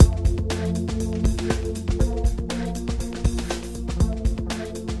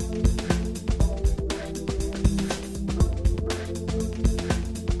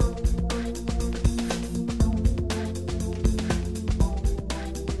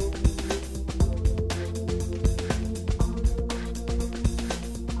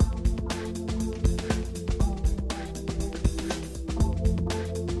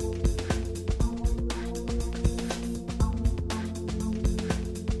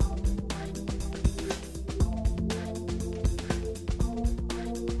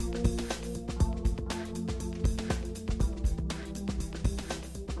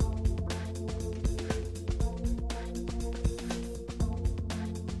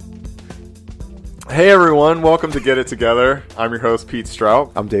Hey everyone, welcome to Get It Together. I'm your host, Pete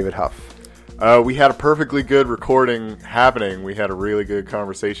Strout. I'm David Huff. We had a perfectly good recording happening. We had a really good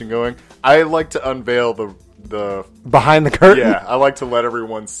conversation going. I like to unveil the Behind the curtain? Yeah, I like to let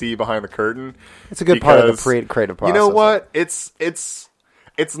everyone see behind the curtain. It's a good part of the creative process. You know what? It's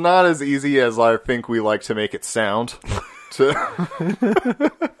not as easy as I think we like to make it sound.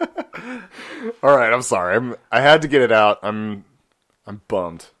 All right, I'm sorry. I had to get it out. I'm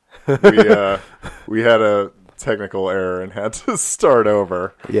bummed. We had a technical error and had to start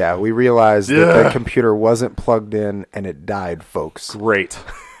over. Yeah, we realized that the computer wasn't plugged in and it died, folks. Great.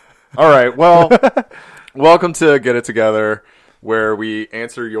 All right, well, welcome to Get It Together, where we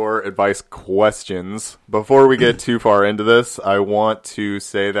answer your advice questions. Before we get too far into this, I want to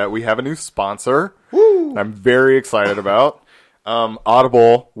say that we have a new sponsor. Woo! I'm very excited about.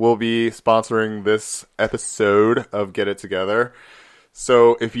 Audible will be sponsoring this episode of Get It Together.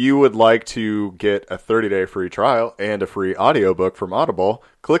 So if you would like to get a 30-day free trial and a free audiobook from Audible,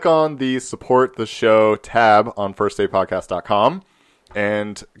 click on the Support the Show tab on firstdaypodcast.com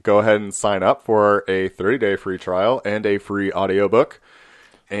and go ahead and sign up for a 30-day free trial and a free audiobook.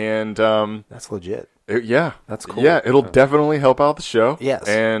 And that's legit. That's cool. Yeah, it'll definitely help out the show. Yes.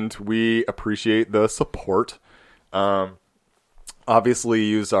 And we appreciate the support. Obviously,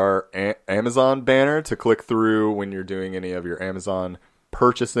 use our Amazon banner to click through when you're doing any of your Amazon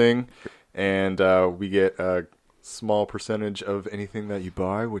purchasing, and we get a small percentage of anything that you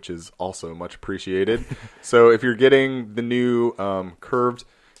buy, which is also much appreciated. So if you're getting the new curved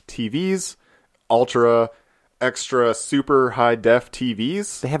TVs, ultra, extra, super high def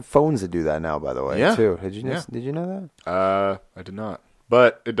TVs, they have phones that do that now, by the way, too. Did you know that? I did not.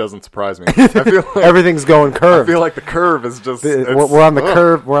 But it doesn't surprise me. I feel like everything's going curved. I feel like the curve is just... We're on the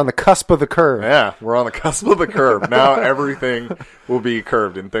curve. We're on the cusp of the curve. Yeah, we're on the cusp of the curve. Now everything will be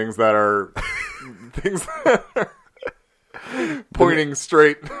curved, and things that are pointing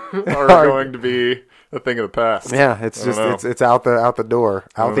straight are going to be a thing of the past. Yeah, it's out the door,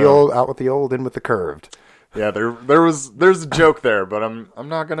 out with the old, in with the curved. Yeah, there's a joke there, but I'm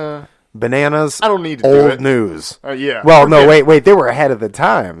not gonna. Bananas. I don't need to old do it. News. Yeah. Well, no, wait. They were ahead of the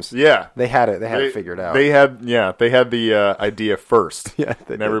times. Yeah. They had it figured out. They had the idea first. Yeah.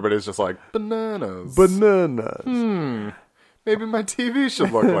 And everybody's just like, bananas. Bananas. Maybe my TV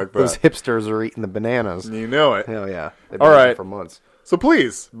should look like that. Those hipsters are eating the bananas. You know it. Hell yeah. They've All been right. for months. So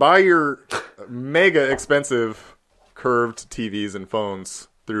please buy your mega expensive curved TVs and phones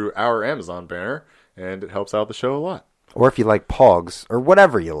through our Amazon banner, and it helps out the show a lot. Or if you like Pogs, or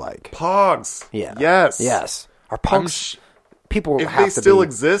whatever you like. Pogs. Yeah. Yes. Are Pogs... people if have they to still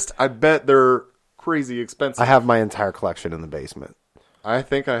exist, I bet they're crazy expensive. I have my entire collection in the basement. I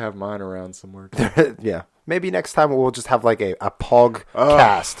think I have mine around somewhere too. Yeah. Maybe next time we'll just have like a Pog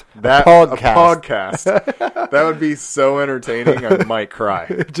cast. A podcast. That would be so entertaining, I might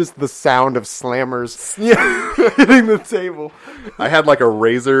cry. Just the sound of slammers hitting the table. I had like a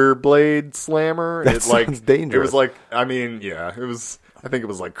razor blade slammer. That sounds dangerous. It was like, I think it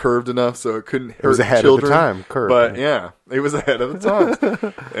was like curved enough so it couldn't hurt It was ahead children, of the time, curved. But yeah, it was ahead of the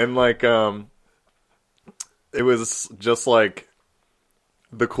time. And like, it was just like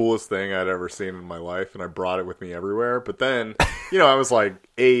the coolest thing I'd ever seen in my life, and I brought it with me everywhere. But then, I was like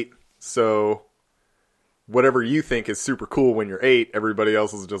 8, so whatever you think is super cool when you're 8, everybody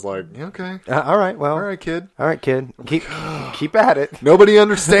else is just like, okay. All right, well. All right, kid. Keep at it. Nobody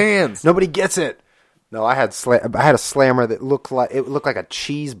understands. Nobody gets it. No, I had a slammer that looked like a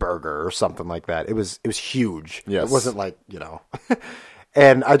cheeseburger or something like that. It was huge. Yes. It wasn't like,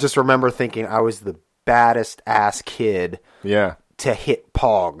 And I just remember thinking I was the baddest ass kid. Yeah. To hit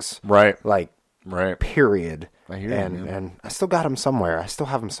Pogs. Right. Right. Period. I hear you, and I still got them somewhere. I still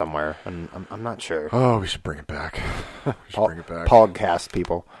have them somewhere, and I'm not sure. Oh, we should bring it back. Bring it back. Podcast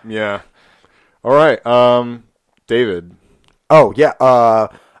people. Yeah. All right. David. Oh yeah.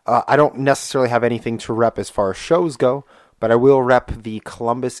 I don't necessarily have anything to rep as far as shows go, but I will rep the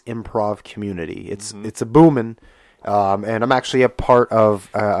Columbus improv community. It's a booming, and I'm actually a part of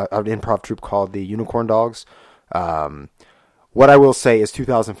an improv troupe called the Unicorn Dogs. What I will say is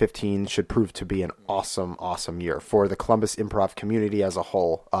 2015 should prove to be an awesome, awesome year for the Columbus improv community as a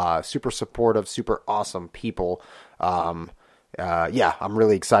whole. Super supportive, super awesome people. I'm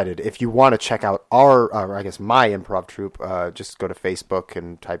really excited. If you want to check out my improv troupe, just go to Facebook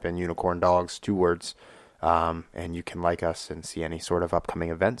and type in Unicorn Dogs, 2 words, and you can like us and see any sort of upcoming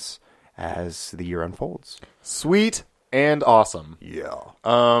events as the year unfolds. Sweet and awesome. Yeah.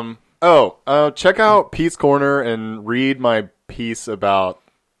 Check out Pete's Corner and read my piece about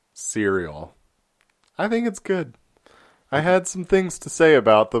cereal. I think it's good. I had some things to say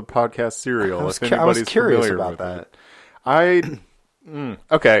about the podcast cereal. I was if anybody's curious familiar about with that. it.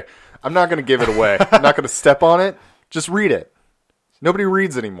 Okay. I'm not going to give it away. I'm not going to step on it. Just read it. Nobody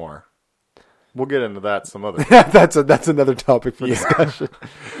reads anymore. We'll get into that some other time. That's another topic for discussion.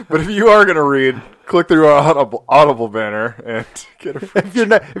 But if you are going to read, click through our Audible banner and get a free, If you're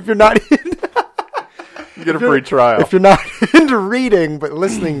not get a free trial. if you're not into reading but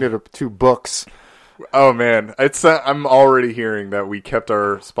listening to books, Oh man, I'm already hearing that we kept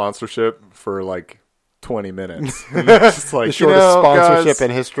our sponsorship for like 20 minutes. And it's just like, the shortest sponsorship guys,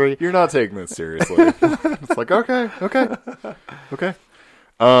 in history. You're not taking this seriously. It's like, okay.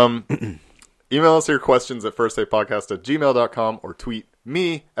 Email us your questions at firstdaypodcast@gmail.com or tweet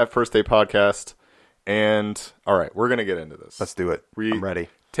me at firstdaypodcast. And all right, we're gonna get into this. Let's do it. I'm ready.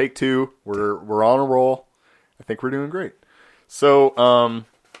 Take 2. We're on a roll. I think we're doing great. So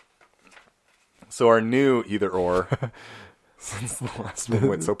our new either or, since the last one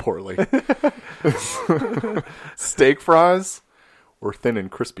went so poorly, steak fries or thin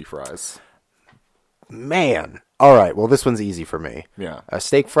and crispy fries? Man. All right. Well, this one's easy for me. Yeah.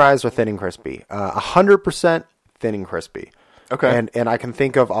 Steak fries or thin and crispy? 100% thin and crispy. Okay. And I can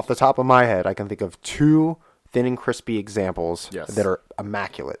think of, off the top of my head, I can think of 2 thin and crispy examples that are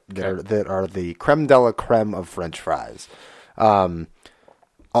immaculate, that are the creme de la creme of French fries.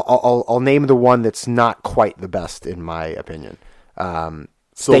 I'll name the one that's not quite the best in my opinion.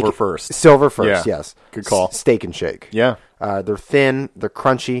 Silver First. Silver First, Yeah. yes. Good call. Steak and Shake. Yeah. They're thin, they're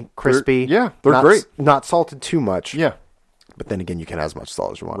crunchy, crispy. They're not, great. Not salted too much. Yeah. But then again, you can have as much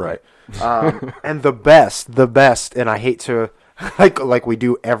salt as you want. Right. And the best, and I hate to, like we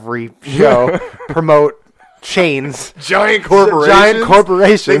do every show, promote chains. Giant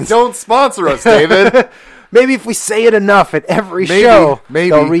corporations. They don't sponsor us, David. Maybe if we say it enough at every show,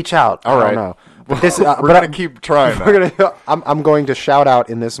 they'll reach out. All I right. don't know. But this, we're going to keep trying that. I'm going to shout out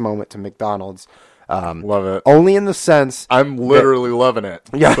in this moment to McDonald's. Love it. Only in the sense... I'm literally loving it.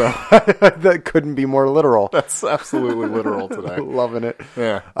 Yeah. So. That couldn't be more literal. That's absolutely literal today. Loving it.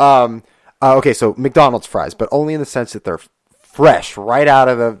 Yeah. Okay, so McDonald's fries, but only in the sense that they're fresh, right out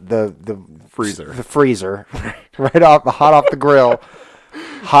of the freezer. The freezer, hot off the grill,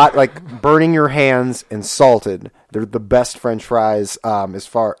 hot, like burning your hands and salted. They're the best French fries as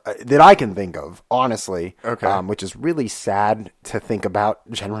far that I can think of, honestly. Okay. Which is really sad to think about,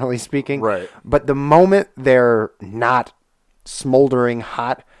 generally speaking. Right. But the moment they're not smoldering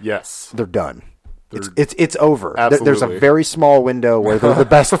hot, Yes. they're done. It's over. Absolutely. There's a very small window where they're the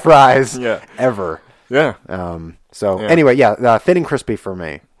best fries ever. Yeah. Anyway, thin and crispy for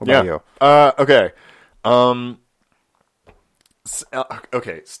me. What about you? Okay.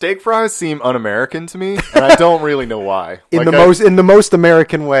 Okay, steak fries seem un-American to me, and I don't really know why. In the most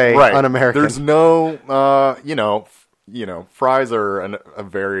American way, right? Un-American. There's no, fries are a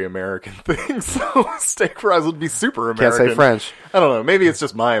very American thing. So steak fries would be super American. Can't say French. I don't know. Maybe it's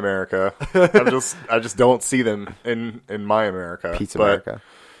just my America. I just don't see them in my America. Pizza America.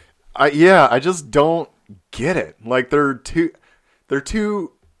 I just don't get it. Like they're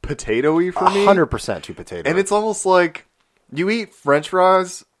too potato-y for me. 100% too potato. And it's almost like you eat French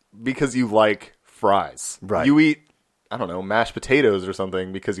fries because you like fries. Right. You eat, I don't know, mashed potatoes or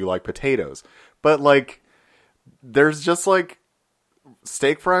something because you like potatoes. But like, there's just like,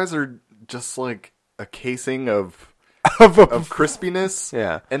 steak fries are just like a casing of crispiness.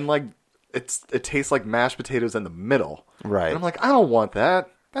 Yeah. And like, it tastes like mashed potatoes in the middle. Right. And I'm like, I don't want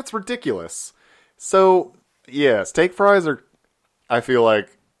that. That's ridiculous. So yeah, steak fries are, I feel like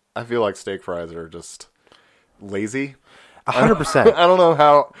steak fries are just lazy. 100%. I don't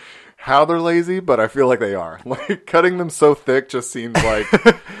know how they're lazy, but I feel like they are. Like cutting them so thick just seems like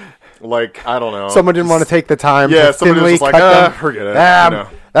like I don't know. Someone didn't want to take the time. Yeah, to someone was just like, cut them. forget it.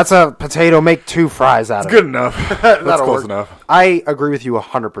 That's a potato. Make 2 fries out of it. Good enough. That's That'll close work. enough. I agree with you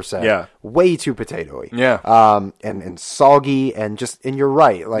 100%. Yeah. Way too potato-y. Yeah. And soggy and you're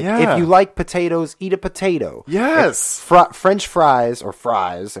right. Like if you like potatoes, eat a potato. Yes. French fries or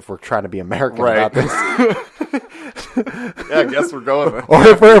fries, if we're trying to be American about this. Yeah, I guess we're going there. Or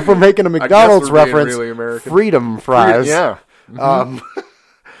if we're making a McDonald's we're being reference, really American. Freedom fries. Yeah.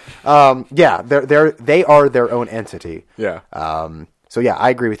 They are their own entity. Yeah. So yeah, I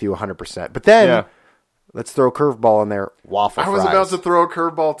agree with you 100%. But then let's throw a curveball in there. Waffle fries. I was about to throw a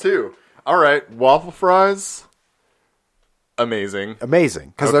curveball too. All right, waffle fries. Amazing.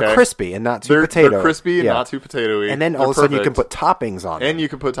 Because they're crispy and not too potato. They're crispy and not too potato-y. And then all of a sudden you can put toppings on them. And you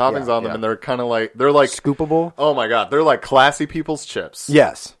can put toppings on them, and they're kind of like scoopable. Oh my god, they're like classy people's chips.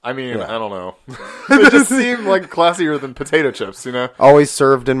 Yes. I mean, I don't know. They just seem like classier than potato chips, you know? Always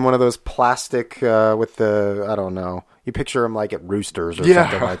served in one of those plastic with the, I don't know, You picture them like at Roosters or Yeah.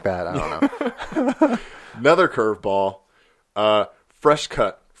 something like that. I don't know. Another curveball, fresh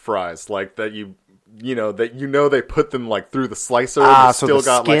cut fries, like that they put them like through the slicer. And they so still the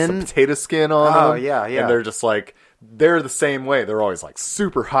got like some skin? potato skin on Oh, them. yeah, yeah. And they're just like they're the same way. They're always like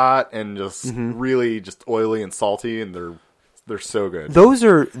super hot and just really just oily and salty, and they're so good.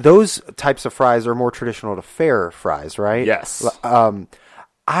 Those types of fries are more traditional to fair fries, right? Yes.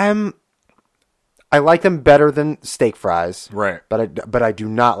 I like them better than steak fries, Right. But I do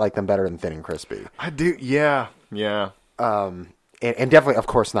not like them better than thin and crispy. I do. Yeah. Yeah. And definitely, of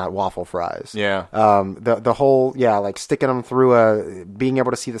course, not waffle fries. Yeah. The whole like sticking them through being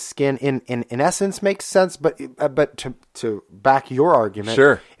able to see the skin in essence makes sense, but to back your argument,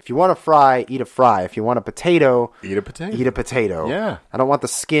 Sure. If you want a fry, eat a fry. If you want a potato, Eat a potato. Eat a potato. Yeah. I don't want the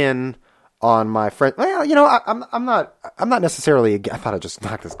skin on my friend. Well, I'm not necessarily. I thought I just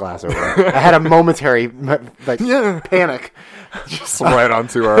knocked this glass over. I had a momentary panic. Just right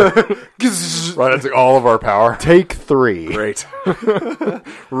onto all of our power. Take 3. Great. We're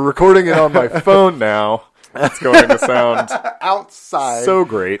recording it on my phone now. It's going to sound Outside. so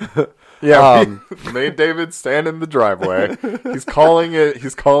great. Yeah, we made David stand in the driveway. He's calling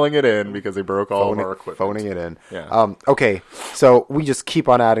it in because he broke all of our equipment. Phoning it in. Yeah. Okay, so we just keep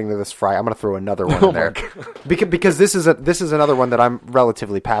on adding to this fry. I'm going to throw another one in there because this is another one that I'm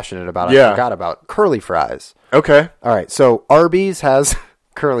relatively passionate about. I forgot about curly fries. Okay. All right, so Arby's has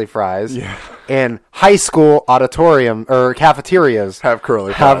curly fries. Yeah. And high school auditorium or cafeterias Have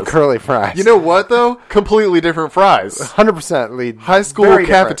curly fries. You know what though? Completely different fries. 100% lead. High school Very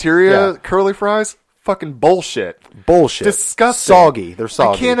different. cafeteria Yeah. curly fries? Fucking bullshit. Bullshit. Disgusting. Soggy. They're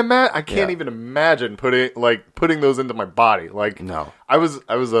soggy. I can't even imagine putting those into my body. Like No. I was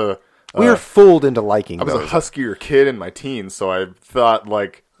We were fooled into liking I was those. a huskier kid in my teens, so I thought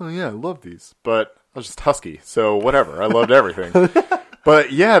like, oh yeah, I love these. But I was just husky, so whatever. I loved everything.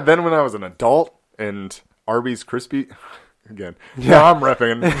 But yeah, then when I was an adult and Arby's crispy again, now I'm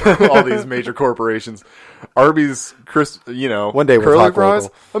repping all these major corporations. Arby's One day we'll curly talk fries,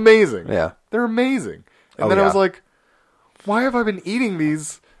 local. amazing. Yeah. They're amazing. And Oh, then I yeah. was like, why have I been eating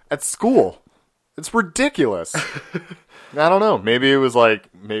these at school? It's ridiculous. I don't know. Maybe it was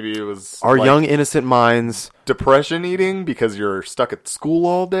Our like young innocent minds. depression eating because you're stuck at school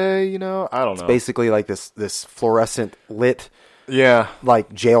all day. I don't know. Basically like this fluorescent lit Yeah,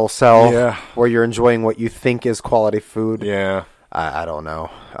 like jail cell Yeah. where you're enjoying what you think is quality food. yeah. I don't know.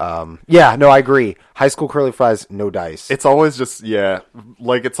 I agree. High school curly fries, no dice. It's always just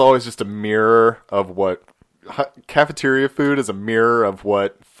it's always just a mirror of what cafeteria food is a mirror of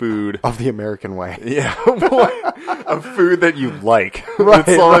what food. of the American way. Yeah, of food that you like. Right,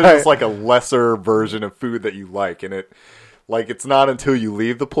 It's always right. just like a lesser version of food that you like, and it's not until you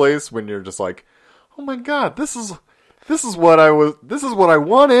leave the place when you're just like, oh my god, this is what I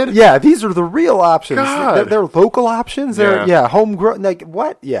wanted. Yeah, these are the real options. God. They're local options. They're Yeah. homegrown. Like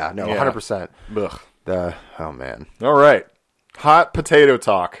what? Yeah, no, Yeah. 100%. Ugh. Oh man, All right, hot potato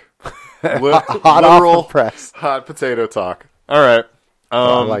talk. hot off the press. Hot potato talk. All right.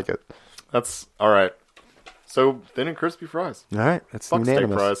 I like it. That's all right. So thin and crispy fries. All right, that's Fuck steak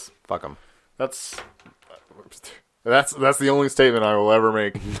unanimous. fries. Fuck them. That's the only statement I will ever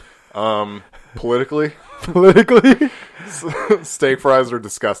make. Politically, steak fries are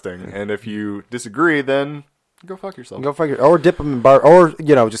disgusting, and if you disagree, then go fuck yourself. Go fuck your, or dip them in bar, or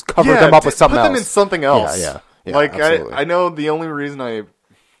just cover them up with something put else. them in something else. Yeah, like absolutely. I know the only reason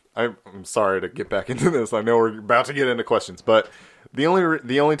I'm sorry to get back into this. I know we're about to get into questions, but the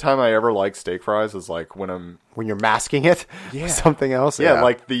only time I ever like steak fries is like when you're masking it, with something else.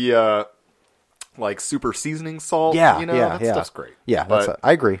 like the like super seasoning salt. That stuff's great. Yeah, but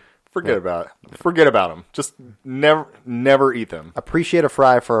I agree. forget about it. Forget about them. Just never eat them. Appreciate a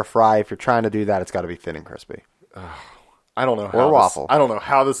fry for a fry. If you're trying to do that, it's got to be thin and crispy. I don't know how waffle. I don't know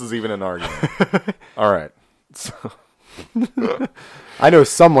how this is even an argument. All right. So, I know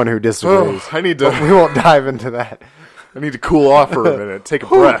someone who disagrees. I need but to we won't dive into that. cool off for a minute. Take a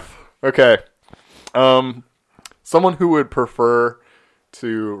breath. Okay. Someone who would prefer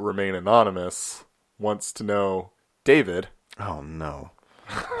to remain anonymous wants to know, David. Oh no.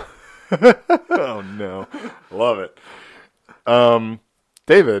 Oh no. Love it.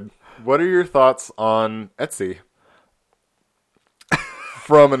 David, what are your thoughts on Etsy?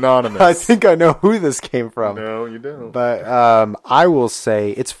 From Anonymous. I think I know who this came from. No, you don't. But I will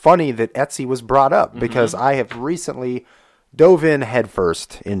say it's funny that Etsy was brought up because I have recently dove in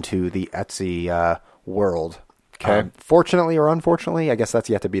headfirst into the Etsy world. Okay. Fortunately or unfortunately, I guess that's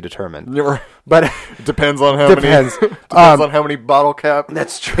yet to be determined. It But depends on how Depends. many depends on how many bottle cap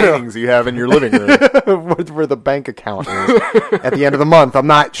That's true. paintings you have in your living room. where the bank account is at the end of the month. I'm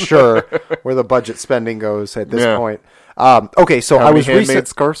not sure where the budget spending goes at this Yeah. point. Okay, so How I many was handmade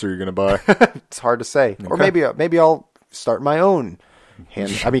scarves are you going to buy? It's hard to say, or maybe I'll start my own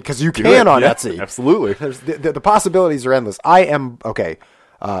hand. I mean, because you Do can it. on Yeah, Etsy. absolutely. There's the possibilities are endless. I am okay.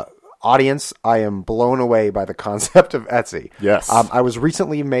 Audience, I am blown away by the concept of Etsy. Yes. I was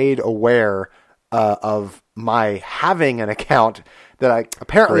recently made aware of my having an account that I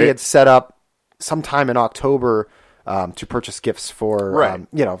apparently Great. had set up sometime in October to purchase gifts for Right.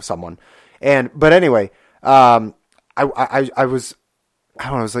 someone. But anyway, I was. I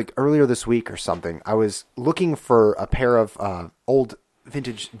don't know, it was like earlier this week or something. I was looking for a pair of old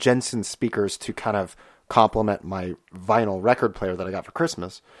vintage Jensen speakers to kind of complement my vinyl record player that I got for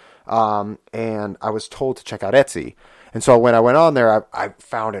Christmas. And I was told to check out Etsy. And so when I went on there, I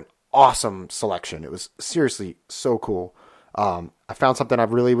found an awesome selection. It was seriously so cool. I found something I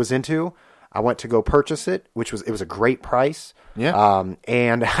really was into. I went to go purchase it, it was a great price. Yeah.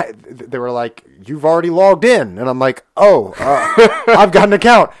 And they were like, "You've already logged in." And I'm like, "Oh, I've got an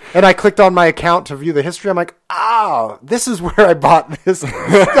account." And I clicked on my account to view the history. I'm like, this is where I bought this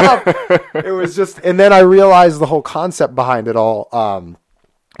stuff. It was just, and then I realized the whole concept behind it all.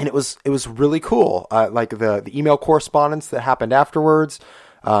 And it was really cool. Like the email correspondence that happened afterwards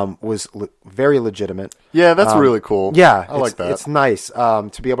was very legitimate. Yeah, that's really cool. Yeah, I like that. It's nice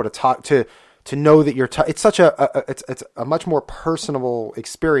to be able to talk to know that you're. It's such it's a much more personable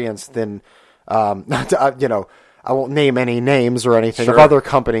experience than I won't name any names or anything of Sure. other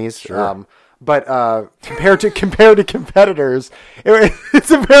companies. Sure. But compared to competitors, it's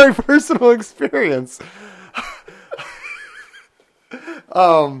a very personal experience.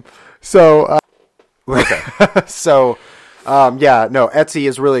 Etsy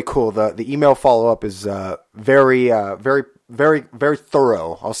is really cool. The email follow up is very very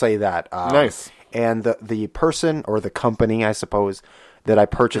thorough. I'll say that. Nice. And the person or the company, I suppose, that I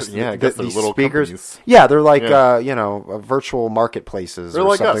purchased Yeah, I guess they're these little speakers. companies. Yeah, they're like Yeah. virtual marketplaces. They're or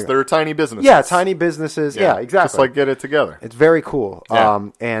like something. us. They're tiny businesses. Yeah, tiny businesses. Yeah, exactly. Just like Get It Together. It's very cool. Yeah.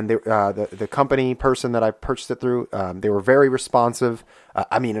 And the company person that I purchased it through, they were very responsive.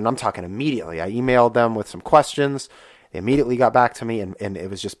 And I'm talking immediately. I emailed them with some questions. They immediately got back to me, and it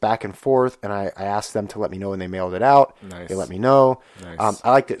was just back and forth. And I asked them to let me know when they mailed it out. Nice. They let me know. Nice. I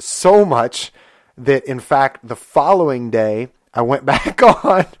liked it so much that, in fact, the following day, I went back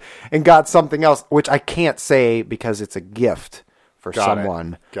on and got something else, which I can't say because it's a gift for Got it.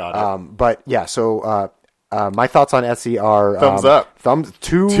 someone. Got it. But yeah, so my thoughts on Etsy are Thumbs up.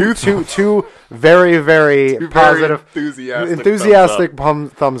 Two very, very Two very positive, enthusiastic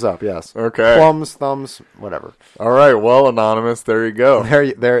thumbs up. Yes. Okay. Plums, thumbs, whatever. All right. Well, Anonymous, there you go. There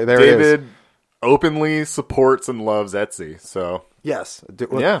it is. David openly supports and loves Etsy. So Yes.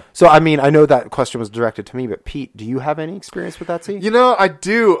 Yeah. So I mean, I know that question was directed to me, but Pete, do you have any experience with Etsy? I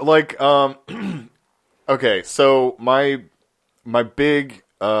do. Like, okay, so my big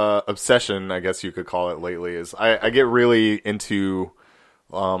obsession, I guess you could call it lately, is I get really into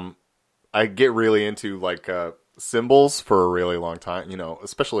like symbols for a really long time,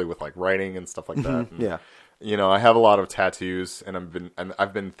 especially with like writing and stuff like that. And, Yeah. I have a lot of tattoos, and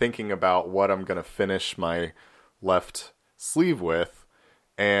I've been thinking about what I'm going to finish my left sleeve with,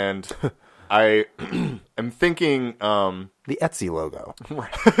 and I am thinking The Etsy logo.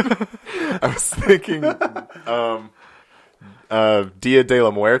 I was thinking Dia de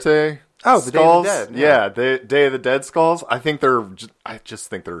la Muerte. Oh, the Day of the skulls. Dead, Yeah, the Day of the Dead skulls. I just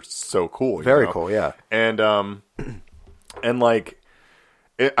think they're so cool. Very cool, yeah. And like,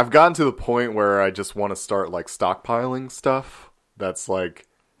 I've gotten to the point where I just want to start like stockpiling stuff. That's like,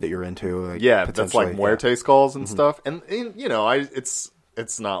 That you're into. Like, yeah, that's like potentially, Muerte skulls and stuff. And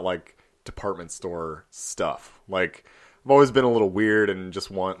it's not like department store stuff. Like, I've always been a little weird and just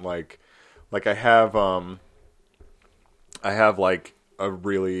want like I have like a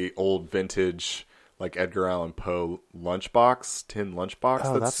really old vintage like Edgar Allan Poe tin lunchbox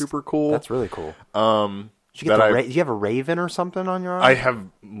Oh, that's super cool. That's really cool. Did you have a Raven or something on your arm? I have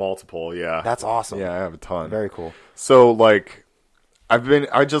multiple, yeah. That's awesome. Yeah, I have a ton. Very cool. So like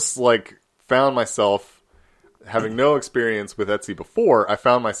I just like found myself having no experience with Etsy before. I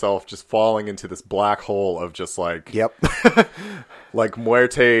found myself just falling into this black hole of just like, Yep. like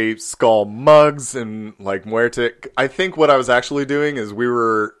Muerte skull mugs and like Muerte. I think what I was actually doing is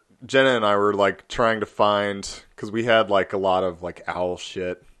Jenna and I were like trying to find, because we had like a lot of like owl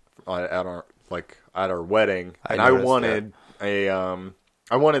shit at our wedding, and I noticed wanted a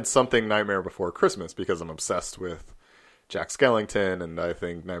I wanted something Nightmare Before Christmas because I'm obsessed with Jack Skellington, and I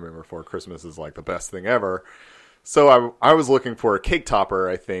think Nightmare Before Christmas is like the best thing ever. So I was looking for a cake topper,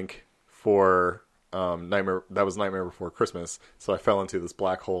 I think, for Nightmare Before Christmas. So I fell into this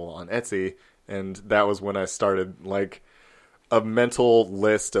black hole on Etsy, and that was when I started like a mental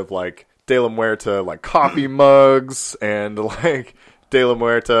list of like De La Muerta like coffee mugs and like De La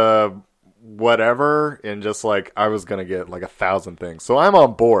Muerta whatever, and just like I was gonna get like 1,000 things. So I'm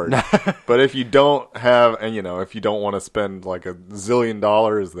on board. But if you don't have, and if you don't want to spend like $1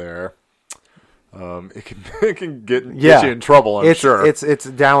 zillion there, it can get you in trouble. I'm sure it's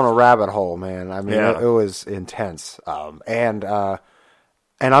down a rabbit hole, man. I mean, it was intense. And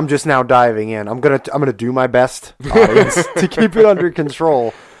I'm just now diving in. I'm gonna do my best to keep it under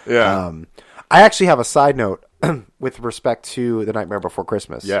control. Yeah. I actually have a side note with respect to The Nightmare Before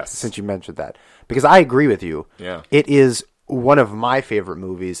Christmas. Yes. Since you mentioned that, because I agree with you. Yeah. It is one of my favorite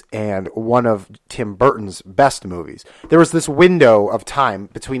movies and one of Tim Burton's best movies. There was this window of time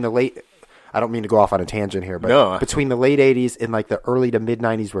between the late. I don't mean to go off on a tangent here, but between the late 80s and like the early to mid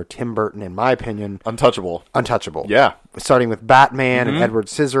 90s where Tim Burton, in my opinion, untouchable. Yeah. Starting with Batman and Edward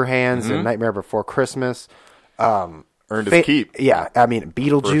Scissorhands and Nightmare Before Christmas. Earned his keep. Yeah. I mean,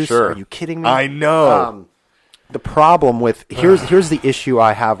 Beetlejuice. Sure. Are you kidding me? I know. The problem with here's the issue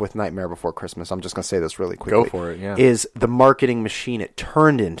I have with Nightmare Before Christmas. I'm just going to say this really quickly. Go for it. Yeah. Is the marketing machine it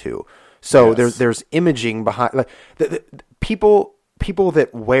turned into. So there's imaging behind like the people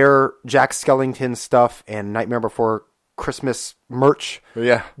that wear Jack Skellington stuff and Nightmare Before Christmas merch.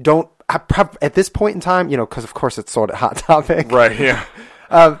 Yeah. Don't at this point in time, because of course it's sold at Hot Topic. Right. Yeah.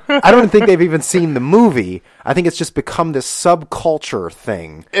 I don't think they've even seen the movie. I think it's just become this subculture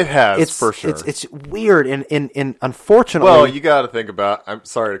thing. It has, for sure. It's weird and unfortunately. Well, you got to think about. I'm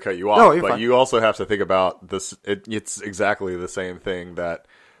sorry to cut you off, but fine. you also have to think about this. It's exactly the same thing that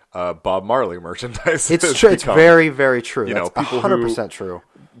Bob Marley merchandise. It's true. It's very, very true. That's people 100% true.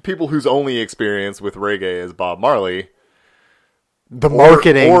 People whose only experience with reggae is Bob Marley. The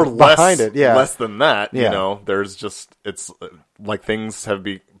marketing or behind it, less than that. There's just it's like things have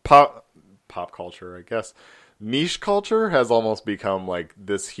pop culture, I guess. Niche culture has almost become like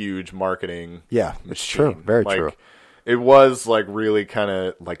this huge marketing. Yeah, it's machine. true. Very true. It was like really kind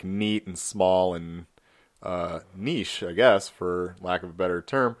of like neat and small and niche, I guess, for lack of a better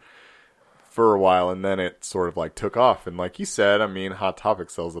term, for a while, and then it sort of like took off. And like you said, I mean, Hot Topic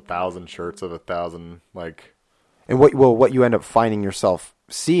sells 1,000 shirts of 1,000 like. And what you end up finding yourself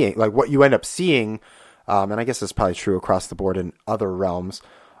seeing, like what you end up seeing, and I guess it's probably true across the board in other realms,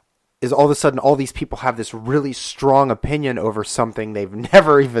 is all of a sudden all these people have this really strong opinion over something they've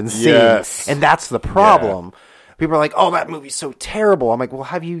never even seen. Yes. And that's the problem. Yeah. People are like, oh, that movie's so terrible. I'm like, well,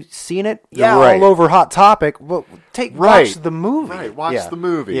 have you seen it? Yeah, right. All over Hot Topic. Well, watch the movie. Right, watch the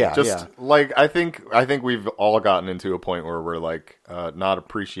movie. Yeah, just like I think we've all gotten into a point where we're like not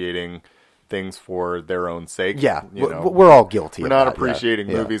appreciating things for their own sake. Yeah, we're all guilty. We're of not that. appreciating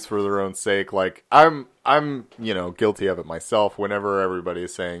movies for their own sake. Like I'm guilty of it myself. Whenever everybody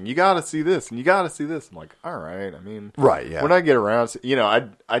is saying you got to see this and you got to see this, I'm like, all right. I mean, right? Yeah. When I get around,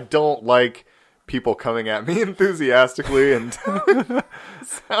 to, I don't like people coming at me enthusiastically and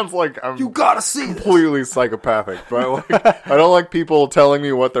sounds like I'm you gotta see completely psychopathic. But like, I don't like people telling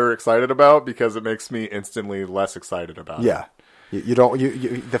me what they're excited about because it makes me instantly less excited about it. Yeah.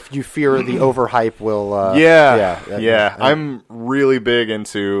 You fear the overhype will. Yeah. I'm really big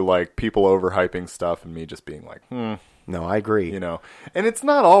into like people overhyping stuff and me just being like, No, I agree. And it's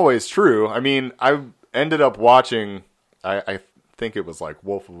not always true. I mean, I ended up watching. I think it was like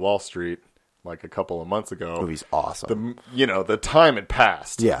Wolf of Wall Street, like a couple of months ago. The movie's awesome. The time had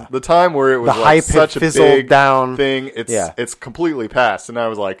passed. Yeah, the time where it was the like hype such had a fizzled big down thing. It's completely passed, and I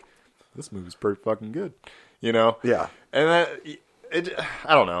was like, this movie's pretty fucking good. Yeah. And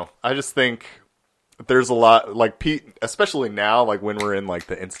I don't know. I just think there's a lot, like, especially now, like, when we're in, like,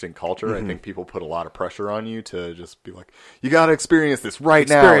 the instant culture, I think people put a lot of pressure on you to just be like, you got to experience this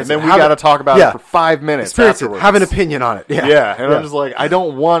now, and then we got to talk about it for 5 minutes afterwards. Have an opinion on it. And I'm just like, I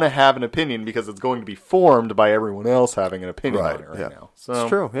don't want to have an opinion because it's going to be formed by everyone else having an opinion on it right now. So, it's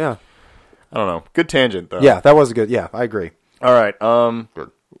true, yeah. I don't know. Good tangent, though. Yeah, that was good. Yeah, I agree. All right.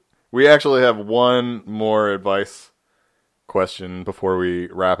 We actually have one more advice question before we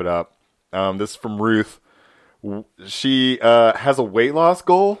wrap it up. This is from Ruth. She has a weight loss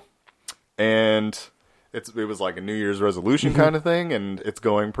goal, and it was like a New Year's resolution kind of thing, and it's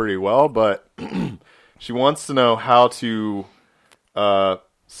going pretty well, but she wants to know how to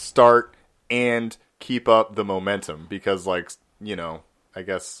start and keep up the momentum because, like, I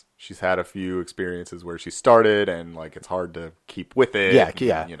guess she's had a few experiences where she started and like it's hard to keep with it. Yeah, and,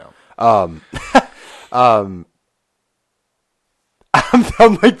 yeah. You know.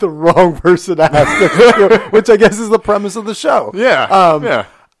 I'm like the wrong person to ask this, which I guess is the premise of the show. Yeah. Yeah.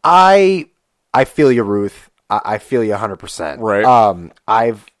 I feel you, Ruth. I feel you 100%. Right.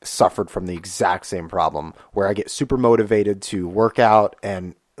 I've suffered from the exact same problem where I get super motivated to work out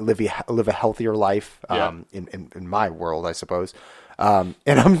and live a healthier life. Yeah. In my world, I suppose. And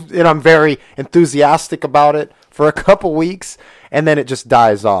I'm very enthusiastic about it for a couple weeks, and then it just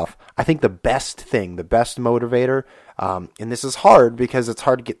dies off. I think the best motivator, and this is hard because it's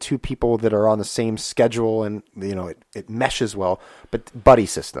hard to get two people that are on the same schedule and, you know, it meshes well, but buddy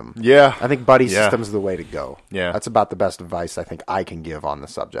system. Yeah. I think buddy system is the way to go. Yeah. That's about the best advice I think I can give on the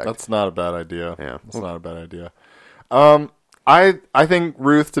subject. That's not a bad idea. Yeah. It's not a bad idea. I think,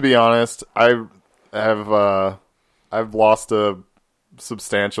 Ruth, to be honest, I've lost a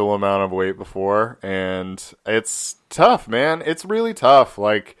substantial amount of weight before, and it's tough, man. It's really tough.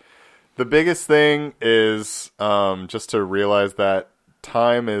 Like, the biggest thing is just to realize that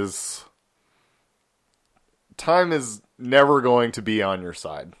time is never going to be on your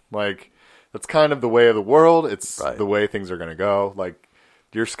side. Like, that's kind of the way of the world. It's right. The way things are going to go. Like,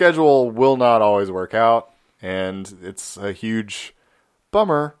 your schedule will not always work out, and it's a huge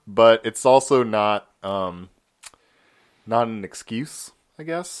bummer, but it's also not an excuse, I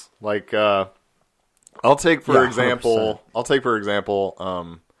guess. Like, I'll take for example,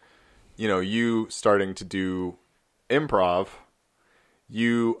 100%. You know, you starting to do improv,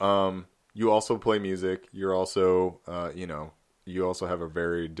 you also play music. You're also, you also have a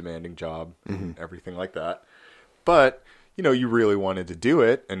very demanding job and everything like that. But, you know, you really wanted to do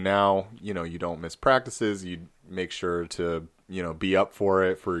it, and now, you know, you don't miss practices. You make sure to, you know, be up for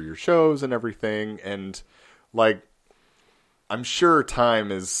it for your shows and everything. And, like, I'm sure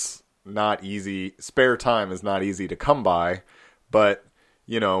time is not easy. Spare time is not easy to come by, but,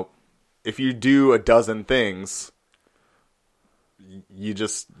 you know, if you do a dozen things, you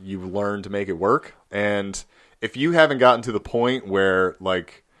learn to make it work. And if you haven't gotten to the point where,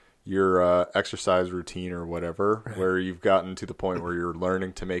 like, your exercise routine or whatever, right, where you've gotten to the point where you're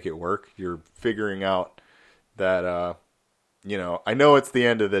learning to make it work, you're figuring out that, you know, I know it's the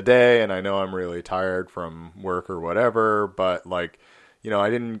end of the day and I know I'm really tired from work or whatever, but, like, you know, I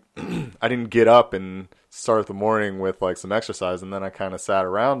didn't get up and start the morning with, like, some exercise, and then I kind of sat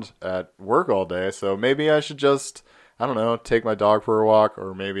around at work all day. So maybe I should just, I don't know, take my dog for a walk,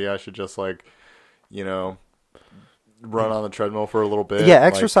 or maybe I should just, like, you know, run on the treadmill for a little bit. Yeah,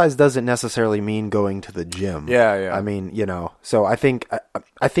 exercise doesn't necessarily mean going to the gym. Yeah. I mean, you know, so I think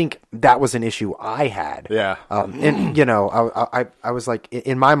that was an issue I had. Yeah. And, you know, I was like,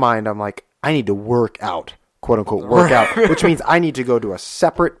 in my mind, I'm like, I need to work out, quote unquote, work out, which means I need to go to a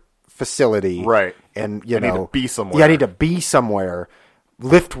separate facility. Right. And, I need to be somewhere. Yeah, I need to be somewhere,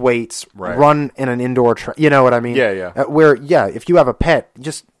 lift weights, right, run in an indoor, you know what I mean? Yeah. If you have a pet,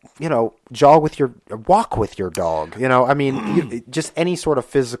 just, you know, walk with your dog, you know, I mean, just any sort of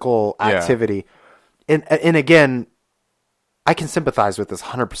physical activity. Yeah. And again, I can sympathize with this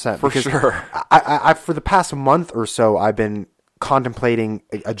 100%. For sure. I for the past month or so, I've been contemplating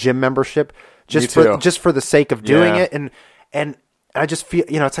a gym membership just for the sake of doing it. And I just feel,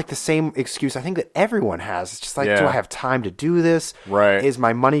 you know, it's like the same excuse I think that everyone has. It's just like, do I have time to do this? Right. Is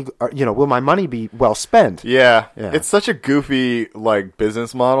my money, you know, will my money be well spent? Yeah. It's such a goofy, like,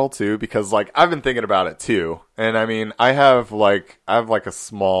 business model too, because, like, I've been thinking about it too. And I mean, I have like a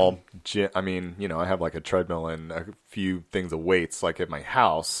small gym. I mean, you know, I have like a treadmill and a few things of weights, like, at my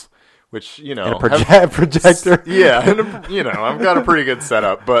house, which, you know, and a projector. Yeah. And, you know, I've got a pretty good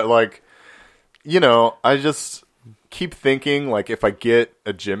setup, but, like, you know, I just keep thinking, like, if I get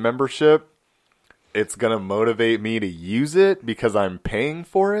a gym membership, it's gonna motivate me to use it because I'm paying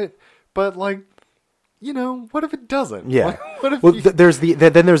for it. But, like, you know, what if it doesn't? Yeah. What if there's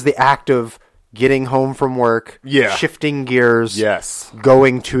the act of getting home from work, shifting gears,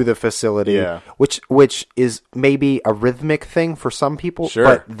 going to the facility, which is maybe a rhythmic thing for some people,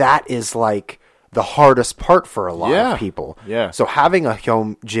 but that is, like, the hardest part for a lot of people. Yeah. So having a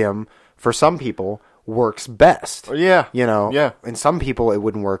home gym for some people works best. Yeah. You know? Yeah. And some people it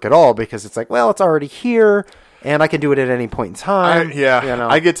wouldn't work at all because it's like, well, it's already here and I can do it at any point in time. You know?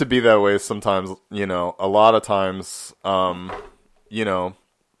 I get to be that way sometimes, you know, a lot of times, you know,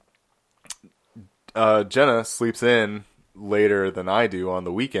 Jenna sleeps in later than I do on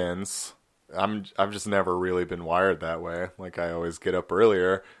the weekends. I've just never really been wired that way. Like, I always get up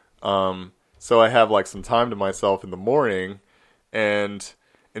earlier. So I have, like, some time to myself in the morning, and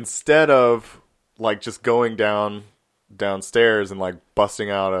instead of, like, just going down downstairs and like busting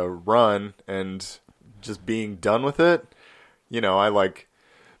out a run and just being done with it, I like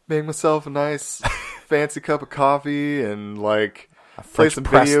make myself a nice fancy cup of coffee and like play some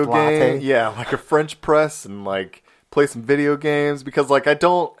video games. Yeah, like a French press and like play some video games because like I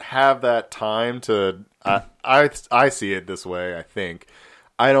don't have that time to. I see it this way. I think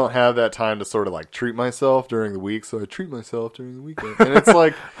I don't have that time to sort of like treat myself during the week, so I treat myself during the weekend, and it's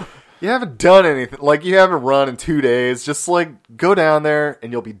like. You haven't done anything. Like, you haven't run in 2 days. Just, like, go down there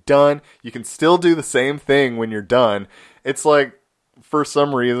and you'll be done. You can still do the same thing when you're done. It's like, for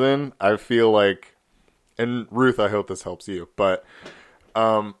some reason, I feel like, and Ruth, I hope this helps you, but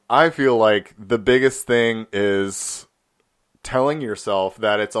I feel like the biggest thing is telling yourself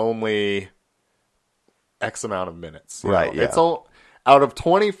that it's only X amount of minutes. Right, yeah. It's all, out of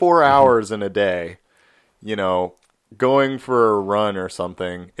 24 hours in a day, going for a run or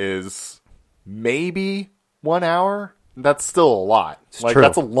something is maybe 1 hour. That's still a lot. True.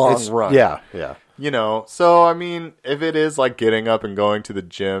 That's a long run. Yeah. So I mean, if it is like getting up and going to the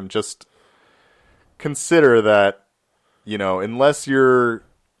gym, just consider that, unless you're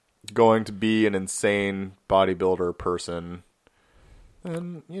going to be an insane bodybuilder person,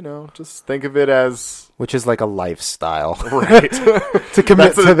 then, just think of it as... Which is like a lifestyle. Right. To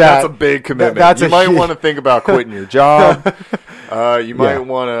commit to that. That's a big commitment. You might want to think about quitting your job. You might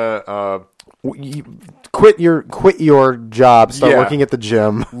want to... quit your job, start working at the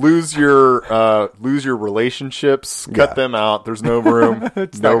gym. Lose your relationships, cut them out. There's no room.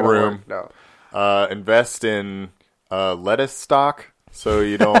 No room. No. Invest in lettuce stock so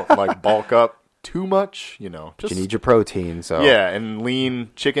you don't like bulk up too much, just you need your protein, so and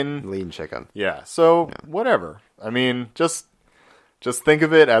lean chicken. Yeah, so whatever. I mean, just think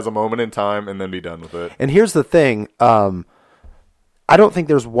of it as a moment in time and then be done with it. And here's the thing, I don't think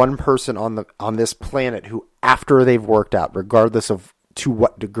there's one person on this planet who, after they've worked out, regardless of to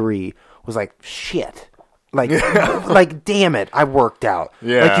what degree, was like, shit. Like, damn it, I worked out.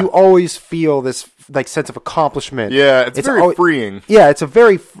 Yeah. Like, you always feel this, like, sense of accomplishment. Yeah, it's very freeing. Yeah, it's a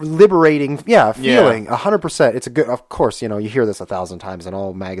very liberating, feeling. 100%. It's a good, of course, you hear this 1,000 times in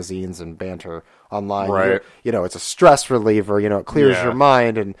all magazines and banter online. Right. It's a stress reliever, it clears your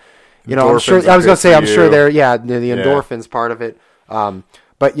mind. And, I'm Endorphins sure, I was going to say, I'm sure the Yeah. endorphins part of it.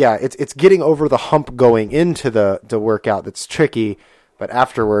 But yeah, it's getting over the hump going into the workout that's tricky. But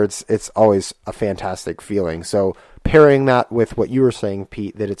afterwards, it's always a fantastic feeling. So pairing that with what you were saying,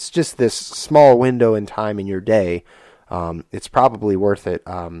 Pete, that it's just this small window in time in your day, it's probably worth it.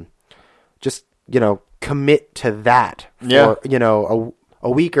 Just, commit to that for, a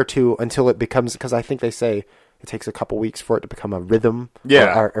week or two until it becomes, because I think they say it takes a couple weeks for it to become a rhythm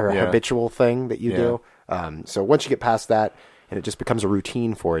or a habitual thing that you do. So once you get past that and it just becomes a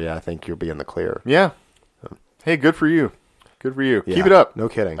routine for you, I think you'll be in the clear. Yeah. Hey, good for you. Good for you. Yeah, Keep it up. No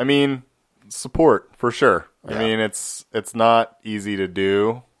kidding. I mean, support for sure. Yeah. I mean, it's not easy to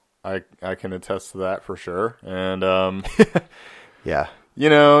do. I can attest to that for sure. And yeah,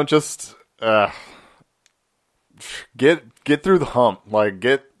 just get through the hump. Like,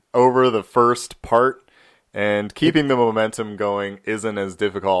 get over the first part, and keeping the momentum going isn't as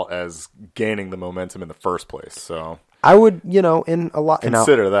difficult as gaining the momentum in the first place. So I would, in a lot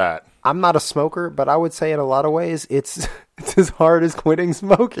consider that. I'm not a smoker, but I would say in a lot of ways it's as hard as quitting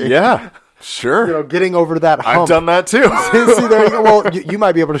smoking. Yeah, sure. Getting over that hump. I've done that too. See, there you go. Well, you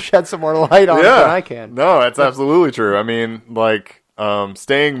might be able to shed some more light on it than I can. No, that's absolutely true. I mean, like,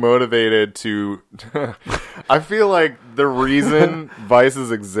 staying motivated to... I feel like the reason vices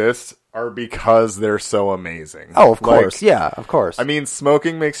exist are because they're so amazing. Oh, of course. Yeah, of course. I mean,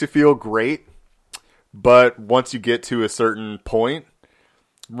 smoking makes you feel great, but once you get to a certain point,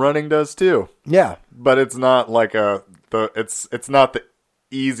 running does too. Yeah. But it's not like it's not the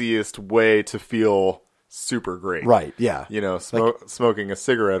easiest way to feel super great. Right, yeah. Smoking a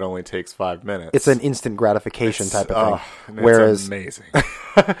cigarette only takes 5 minutes. It's an instant gratification type of thing. Whereas, it's amazing.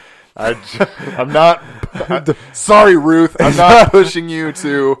 I'm not... sorry, Ruth. I'm not pushing you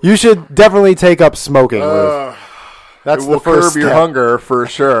to... You should definitely take up smoking, Ruth. That's it will the first curb your hunger for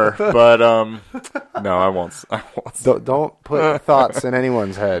sure, but no, I won't. Don't put thoughts in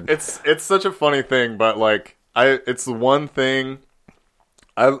anyone's head. It's such a funny thing, but like it's the one thing.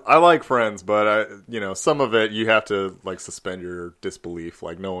 I like Friends, but some of it you have to like suspend your disbelief.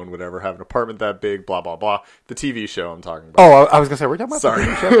 Like no one would ever have an apartment that big. Blah blah blah. The TV show I'm talking about. Oh, I was gonna say we're talking about Sorry.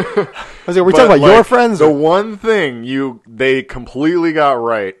 the TV show. I was like, we're talking about your Friends. The one thing they completely got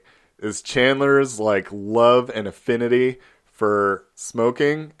right is Chandler's like love and affinity for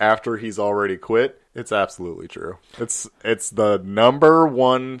smoking after he's already quit. It's absolutely true. It's the number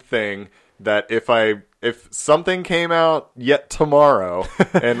one thing that if something came out yet tomorrow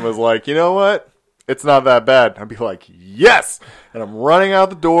and was like, you know what? It's not that bad. I'd be like, yes! And I'm running out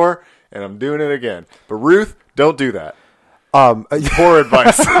the door and I'm doing it again. But Ruth, don't do that. Poor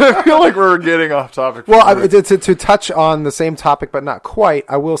advice. I feel like we're getting off topic. Well, to touch on the same topic, but not quite,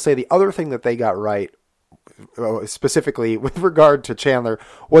 I will say the other thing that they got right, specifically with regard to Chandler,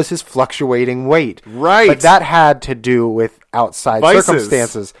 was his fluctuating weight. Right. But that had to do with outside Vices.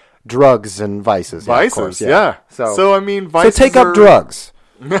 Circumstances, drugs and vices. Vices, of course, yeah. So, I mean, so vices take up are... drugs.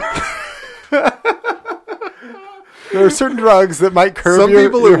 There are certain drugs that might curb Some your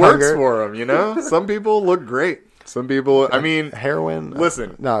people it works hunger. for them, you know? Some people look great. Some people, I mean... Heroin?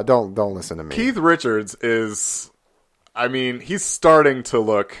 Listen. No, don't listen to me. Keith Richards is... I mean, he's starting to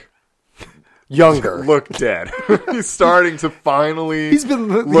look Younger. dead. He's starting to finally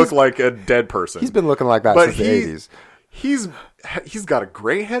look like a dead person. He's been looking like that But since the 80s. He's got a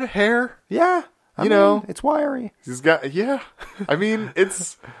great head of hair. Yeah. I mean, it's wiry. He's got, yeah. I mean,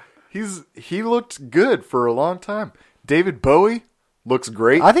 he looked good for a long time. David Bowie looks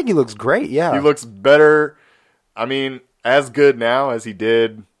great. I think he looks great, yeah. He looks better. I mean, as good now as he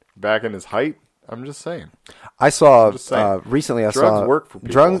did back in his height. I'm just saying. I saw saying. recently. Drugs work for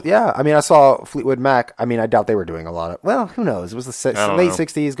people. Drugs, yeah. I mean, I saw Fleetwood Mac. I mean, I doubt they were doing a lot of. Well, who knows? It was the late know.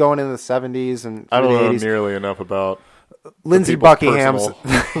 '60s, going into the '70s, and I don't the know 80s. nearly enough about Lindsey people's Buckingham's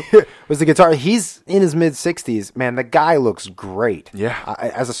was the guitar. He's in his mid 60s. Man, the guy looks great. Yeah.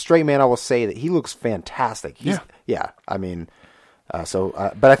 As a straight man, I will say that he looks fantastic. Yeah. I mean,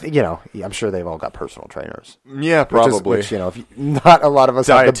 but I think I'm sure they've all got personal trainers. Yeah, probably. Which if not a lot of us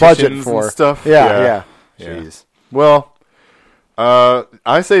have the budget Dietitians for and stuff. Yeah. Yeah. Jeez. Well,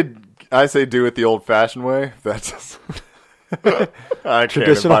 I say do it the old-fashioned way. That's I can't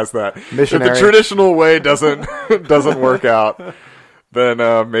advise that. Missionary. If the traditional way doesn't work out, then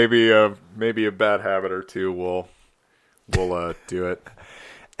maybe a bad habit or two will do it.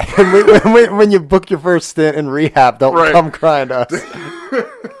 And when you book your first stint in rehab, don't come crying to us.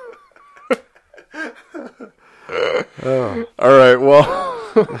 All right. Well,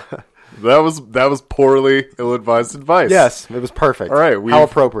 that was poorly ill-advised advice. Yes, it was perfect. All right. How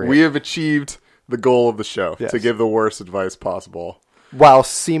appropriate. We have achieved the goal of the show Yes. to give the worst advice possible. While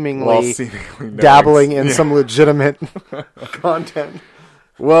seemingly knowing- dabbling in some legitimate content.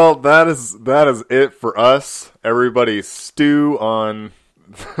 Well, that is it for us. Everybody stew on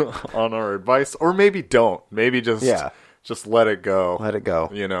our advice, or maybe don't. Maybe just let it go. Let it go.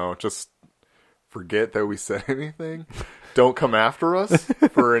 Just forget that we said anything. Don't come after us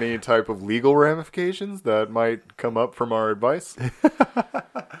for any type of legal ramifications that might come up from our advice.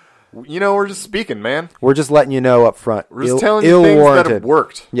 We're just speaking, man. We're just letting you know up front. We're just telling you things that have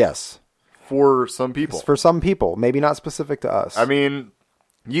worked. Yes. For some people. For some people. Maybe not specific to us. I mean,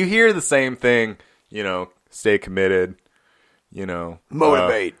 you hear the same thing, stay committed,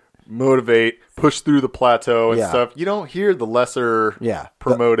 motivate, push through the plateau and stuff. You don't hear the lesser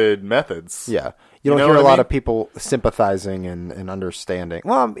promoted methods. Yeah. You don't hear a lot of people sympathizing and understanding.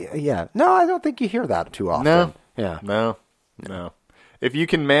 Well, yeah. No, I don't think you hear that too often. No. Yeah. No. If you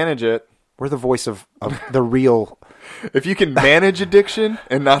can manage it. We're the voice of the real. If you can manage addiction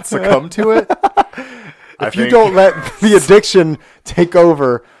and not succumb to it. If you don't let the addiction take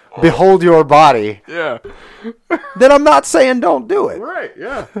over, behold your body. Yeah. Then I'm not saying don't do it. Right.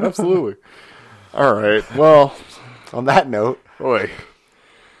 Yeah, absolutely. All right. Well, on that note. Boy.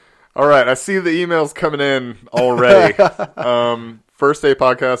 All right. I see the emails coming in already.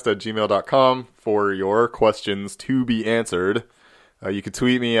 firstdaypodcast@gmail.com for your questions to be answered. You can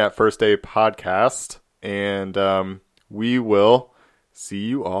tweet me at firstdaypodcast, and we will see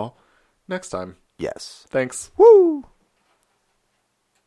you all next time. Yes. Thanks. Woo!